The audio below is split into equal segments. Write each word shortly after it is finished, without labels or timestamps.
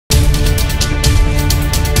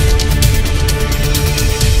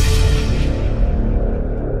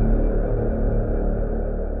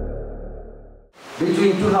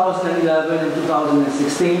2011 and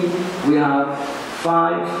 2016, we have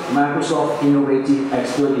 5 Microsoft Innovative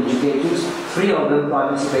Expert Educators. 3 of them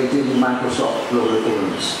participated in Microsoft Global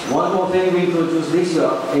Forums. One more thing we introduced this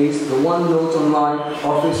year is the OneNote Online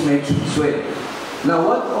Office Mix Suite. Now,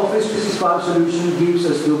 what Office 365 solution gives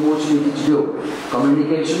us the opportunity to do?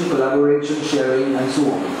 Communication, collaboration, sharing, and so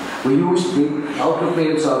on. We use the Outlook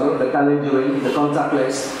mail server, the calendaring, the contact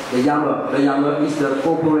list, the Yammer. The Yammer is the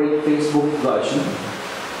corporate Facebook version.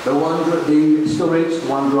 The storage,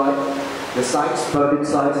 OneDrive, the sites, public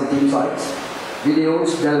sites and team sites,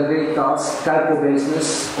 videos, delegate tasks, Calco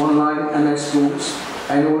business, online MS tools,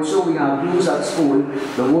 and also we have Blues at School,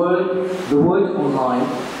 the Word Online,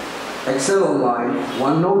 Excel Online,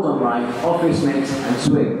 OneNote Online, Office Mix, and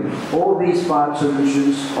Swing. All these 5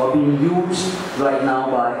 solutions are being used right now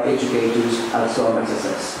by educators at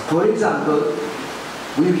SSS. For example,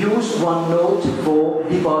 we've used OneNote for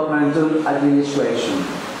departmental administration.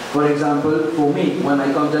 For example, for me, when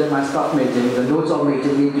I conduct my staff meeting, the notes of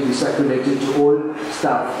meeting need to be circulated to all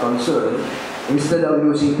staff concerned. Instead of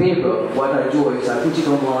using paper, what I do is I put it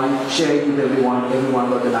online, share it with everyone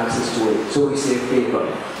got an access to it, so we save paper.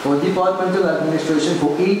 For departmental administration,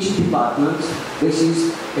 for each department, this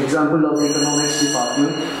is example of the economics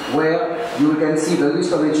department, where you can see the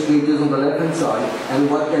list of educators on the left-hand side and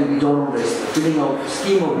what can be done on this, filling out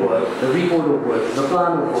scheme of work, the report of work, the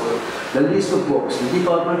plan of work, the list of books, the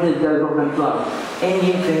departmental development plan,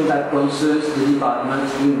 anything that concerns the department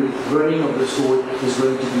in the running of the school is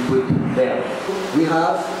going to be put there. We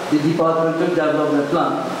have the departmental development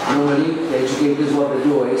plan. Normally, the educators, what they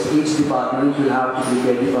do is each department will have to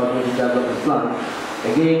prepare a departmental development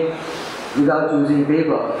plan. Again, without using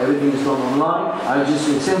paper, everything is done online. I just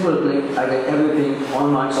with a simple click, I get everything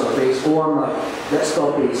on my surface or on my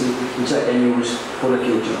desktop PC, which I can use for the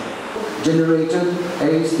future. Generated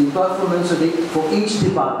is the performance audit for each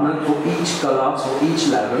department, for each class, for each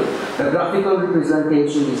level. The graphical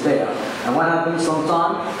representation is there. And what happens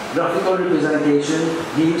sometimes, graphical representation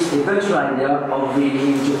gives a better idea of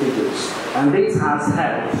reading into figures. And this has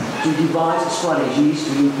helped to devise strategies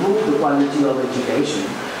to improve the quality of education.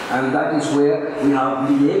 And that is where we have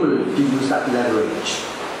been able to use that leverage.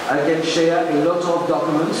 I can share a lot of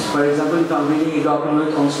documents. For example, if I'm reading a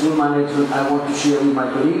document on school management I want to share with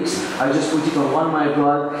my colleagues, I just put it on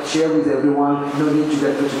OneDrive, share with everyone, no need to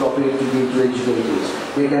get the copy to give to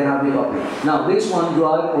educators. They can have the copy. Now this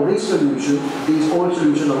OneDrive or this solution, this old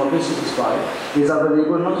solution of Office 365 is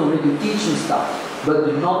available not only to teaching staff, but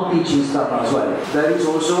to non-teaching staff as well. There is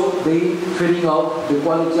also the filling out the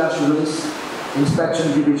quality assurance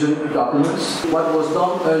inspection division documents. What was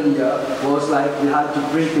done earlier was like we had to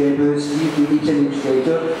print papers, give to each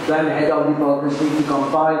educator, then head of department need to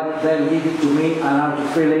compile, then give it to me and I have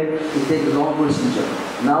to fill in. It takes a long procedure.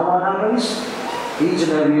 Now what happens? Each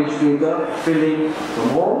and every educator filling from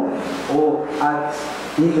home or at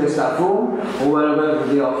either staff room or wherever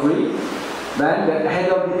they are free. Then the head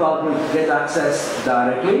of department get access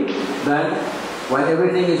directly. Then when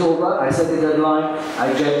everything is over, I set the deadline,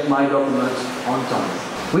 I get my documents on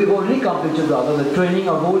time. We've already completed the training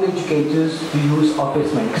of all educators to use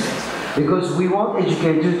Office Mix because we want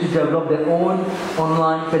educators to develop their own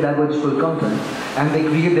online pedagogical content and they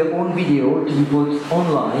create their own video to be put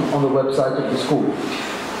online on the website of the school.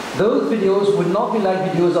 Those videos would not be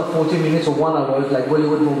like videos of 40 minutes or 1 hour like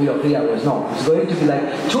Bollywood movie of 3 hours. No, it's going to be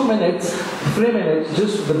like 2 minutes, 3 minutes,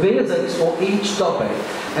 just the basics for each topic.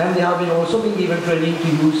 And they have been also been given training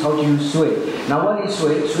to use how to use Sway. Now what is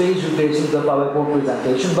Sway? Sway is replacing the PowerPoint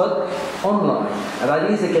presentation but online. And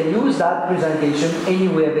that is they can use that presentation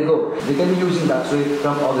anywhere they go. They can be using that Sway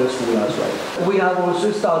from other schools as well. We have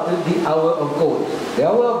also started the Hour of Code. The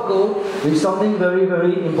Hour of Code is something very,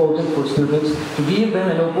 very important for students to give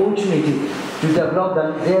them an opportunity to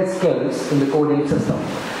develop their skills in the coding system.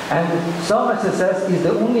 And SSS is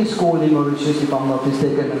the only school in Mauritius, if I'm not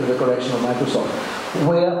mistaken, under the correction of Microsoft,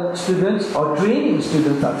 where students are training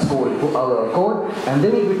students at school for Hour of Code, and they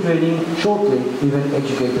will be training shortly even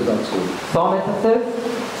educators at school.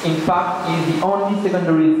 SSS, in fact, is the only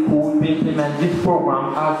secondary school to implement this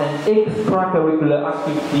program as an extracurricular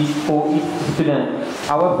activity for its students.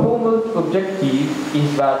 Our foremost objective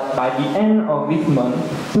is that by the end of this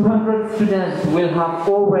month, 200 students will have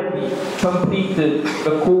already completed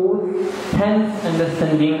a course, hence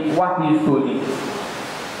understanding what is coding.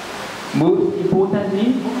 Most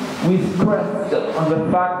importantly, we stressed on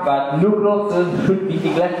the fact that no classes should be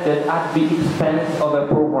neglected at the expense of a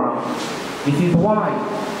program. This is why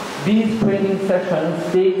these training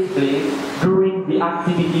sessions take place during the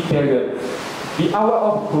activity period. The hour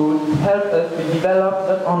of code helped us to develop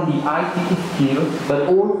not only IT skills, but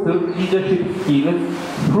also leadership skills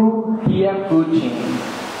through peer coaching.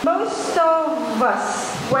 Most of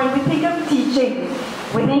us, when we think of teaching,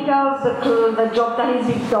 we think of the job that is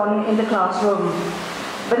being done in the classroom.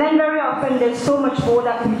 But then very often there's so much more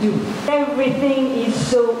that we do. Everything is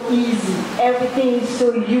so easy. Everything is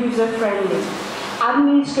so user-friendly.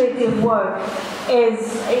 Administrative work it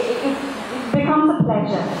becomes a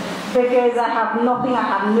pleasure because I have nothing, I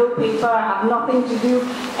have no paper, I have nothing to do.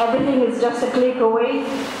 Everything is just a click away,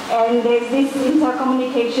 and there's this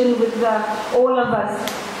intercommunication with all of us.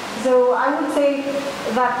 So I would say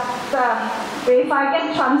that if I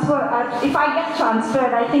get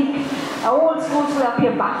transferred, I think all schools will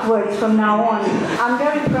appear backwards from now on. I'm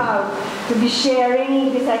very proud to be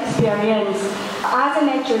sharing this experience. As an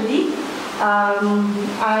HOD,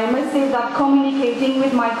 I must say that communicating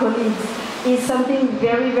with my colleagues is something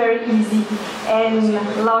very, very easy. And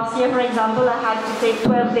last year, for example, I had to take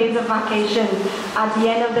 12 days of vacation at the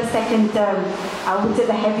end of the second term. I would say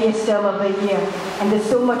the heaviest term of the year. And there's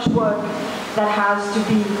so much work that has to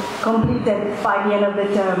be completed by the end of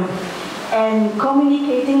the term. And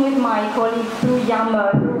communicating with my colleagues through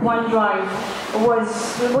Yammer, through OneDrive,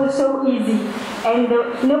 was so easy. And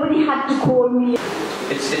nobody had to call me.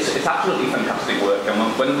 It's absolutely fantastic work,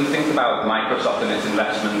 and when we think about Microsoft and its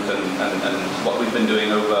investment and what we've been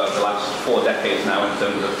doing over the last 4 decades now in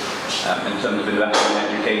terms of investment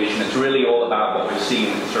in education, it's really all about what we've seen.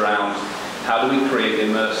 It's around how do we create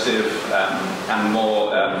immersive and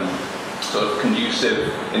more sort of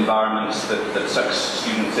conducive environments that sucks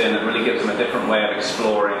students in and really gives them a different way of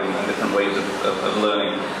exploring and different ways of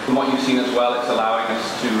learning. From what you've seen as well, it's allowing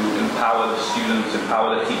us to empower the students,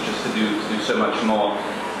 empower the teachers to do so much more.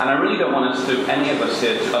 And I really don't want any of us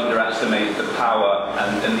here to underestimate the power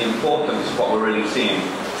and the importance of what we're really seeing.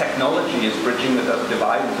 Technology is bridging the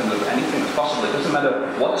divide in terms of anything that's possible. It doesn't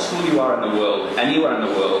matter what school you are in the world, anywhere in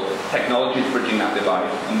the world, technology is bridging that divide.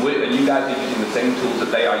 And you guys are using the same tools that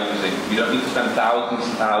they are using. You don't need to spend thousands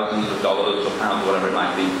and thousands of dollars or pounds, whatever it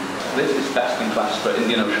might be. This is best in class for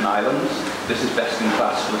Indian Ocean Islands. This is best in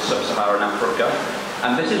class for Sub-Saharan Africa.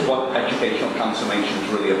 And this is what educational transformation is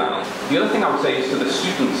really about. The other thing I would say is to the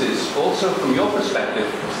students is also from your perspective,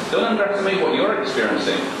 don't underestimate what you're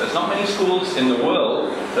experiencing. There's not many schools in the world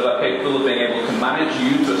that are capable of being able to manage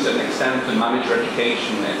you to a certain extent and manage your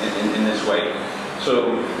education in this way.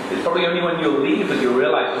 So it's probably only when you'll leave that you'll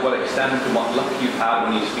realize to what extent and what luck you've had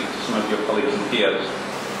when you speak to some of your colleagues and peers.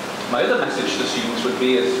 My other message to students would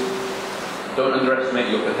be is don't underestimate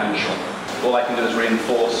your potential. All I can do is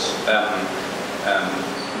reinforce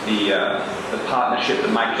the partnership that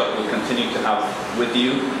Microsoft will continue to have with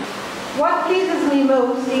you. What pleases me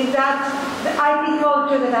most is that the IT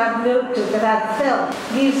culture that I've noted, that I've felt,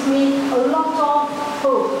 gives me a lot of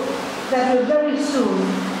hope that we'll very soon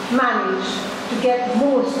manage to get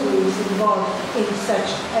more schools involved in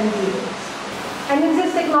such endeavors. And in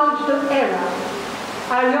this technological era,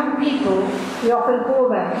 our young people, we often call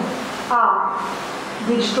them, are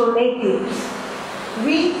digital natives.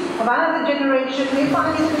 We, of another generation, we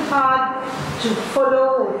find it hard to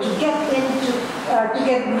follow or to get into, to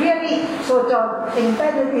get really sort of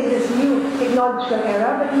embedded in this new technological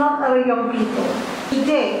era, but not our young people.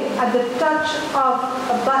 Today, at the touch of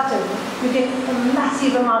a button, you get a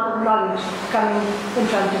massive amount of knowledge coming in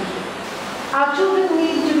front of you. Our children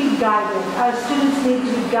need to be guided, our students need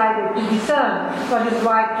to be guided to discern what is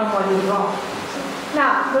right from what is wrong.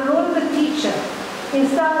 Now, the role of the teacher,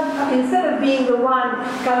 instead of being the one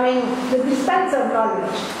coming, the dispenser of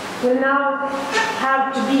knowledge, will now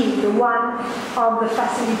have to be the one of the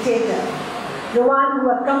facilitator, the one who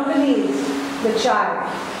accompanies the child,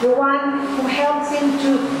 the one who helps him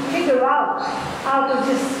to figure out of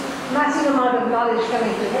this massive amount of knowledge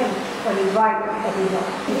coming to him what is right and what is wrong.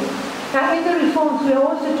 Now in the reforms we are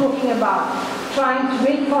also talking about trying to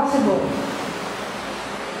make possible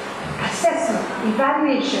assessment,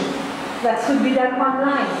 evaluation that could be done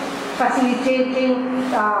online,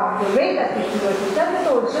 facilitating the way that it is done, but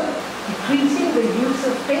also decreasing the use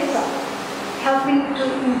of paper, helping to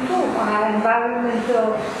improve on our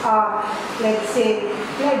environmental, let's say,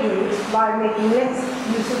 pleasures by making less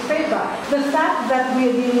use of paper. The fact that we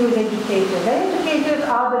are dealing with educators, and educators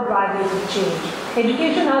are the drivers of change.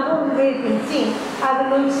 Education has always been seen as the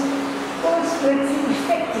most let's say,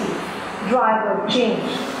 effective driver of change.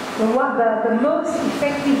 The most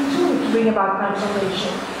effective tool to bring about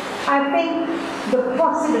transformation. I think the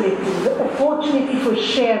possibility, the opportunity for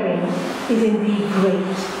sharing is indeed great.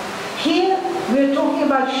 Here, we're talking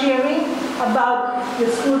about sharing about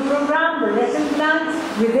the school program, the lesson plans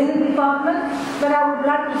within the department. department, but I would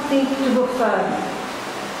like to think to go further.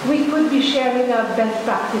 We could be sharing our best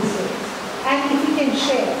practices. And if we can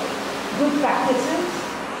share good practices,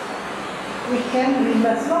 we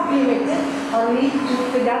must not limit it only to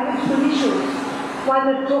pedagogical issues. Why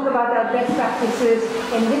not talk about our best practices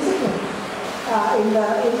in discipline, in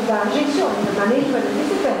the gestion, in the management of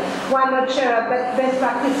discipline? Why not share our best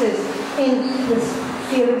practices in the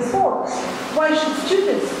field of sports? Why should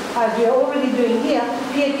students, as we are already doing here,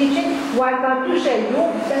 peer teaching, why can't you share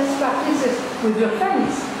your best practices with your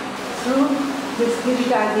friends through this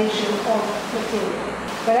digitization of material?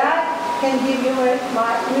 But I can give you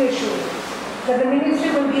my reassurance that the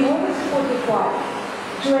ministry will be all the support required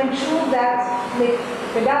to ensure that the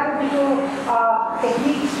pedagogical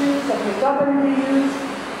techniques used, that the government use,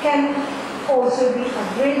 can also be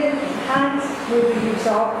upgraded, enhanced with the use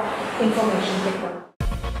of information technology.